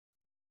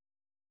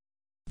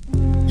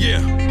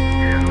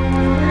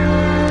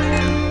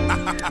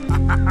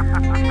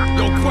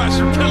Yo, Quest,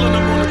 you're killing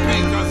them on the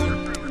beat,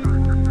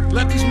 cousin.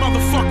 Let these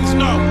motherfuckers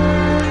know.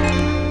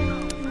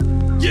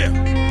 Yeah.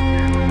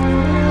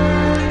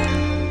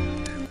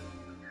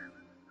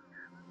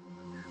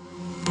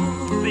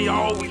 See, I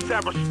always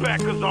have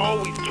respect, cause I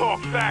always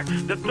talk facts.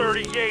 The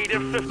 38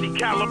 and 50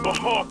 caliber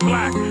Hawk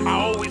Black. I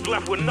always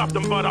left with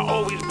nothing, but I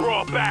always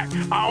brought back.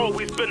 I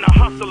always been a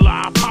hustler,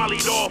 I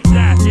polyed off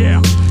that,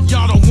 yeah.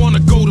 Y'all don't wanna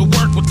go to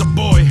work with the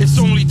boy. It's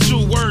only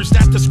 2 words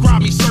that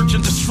describe me: search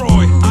and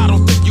destroy. I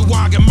don't think you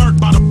all get murked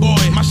by the boy.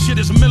 My shit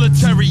is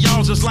military,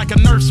 y'all's is like a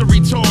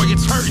nursery toy.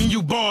 It's hurting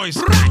you boys.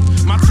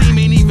 My team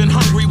ain't even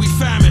hungry, we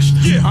famished.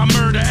 I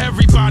murder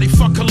everybody,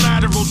 fuck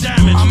collateral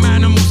damage. I'm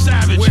animal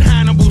savage, with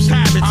Hannibal's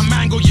habits. I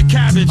mangle your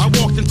cabbage. I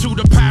walked into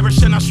the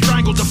parish and I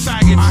strangled the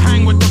faggots. I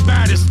hang with the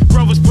baddest.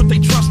 Brothers put they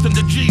trust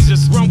into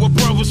Jesus. Run with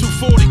brothers who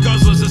 40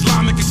 guzzlers,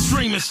 Islamic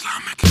extremists.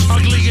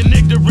 Ugly and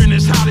ignorant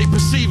is how they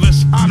perceive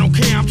us. I don't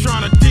care, I'm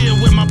trying to deal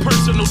with my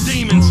personal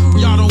demons.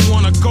 Y'all don't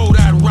wanna go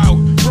that route.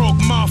 Broke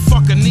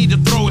motherfucker need to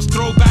throw his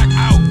throwback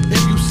out.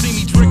 If you see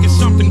me drinking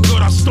something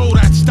good, I stole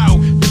that stout.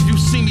 If you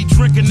see me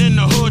drinking in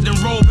the hood, then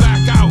roll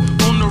back out.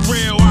 On the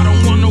real, I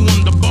don't want no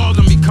one to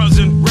bother me,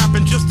 cousin.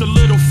 Rapping just a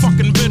little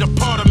fucking bit of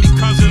part of me,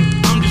 cousin.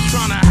 I'm just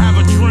trying to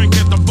have a drink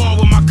at the bar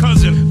with my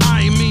cousin.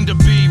 I ain't mean to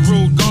be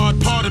rude,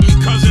 God, pardon me,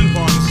 cousin.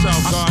 I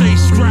stay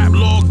strapped,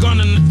 Lord, gun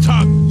in the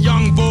tuck.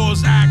 Young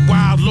boys act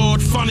wild,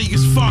 Lord, funny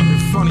as fuck.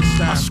 Funny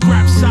style. I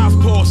scrap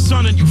southpaw,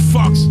 son of you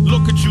fucks.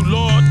 Look at you,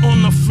 Lord,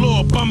 on the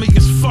floor, bummy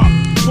as fuck.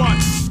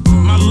 What?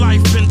 My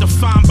life been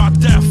defined by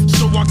death,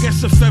 so I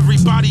guess if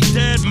everybody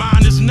dead,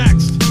 mine is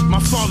next. My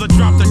father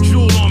dropped a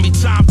jewel on me,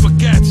 time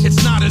forgets.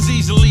 It's not as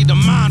easily the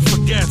mind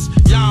forgets.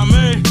 Yeah,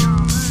 man.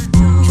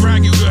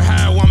 Drag you to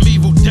hell, I'm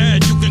evil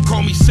dead. You can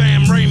call me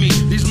Sam Raimi.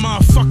 These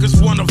motherfuckers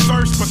want a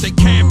verse, but they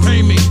can't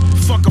pay me.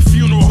 Fuck a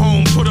funeral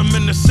home, put them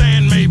in the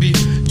sand maybe.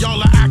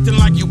 Y'all are acting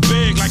like you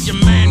big, like your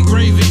man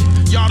Gravy.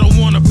 Y'all don't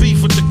wanna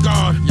beef with the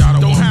God. Y'all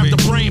don't have the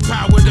brain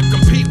power to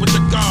compete with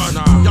the God.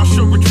 Y'all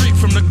should retreat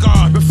from the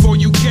God before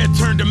you get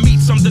turned to meat,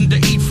 something to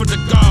eat for the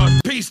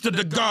God. Peace to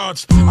the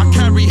gods. I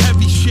carry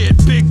heavy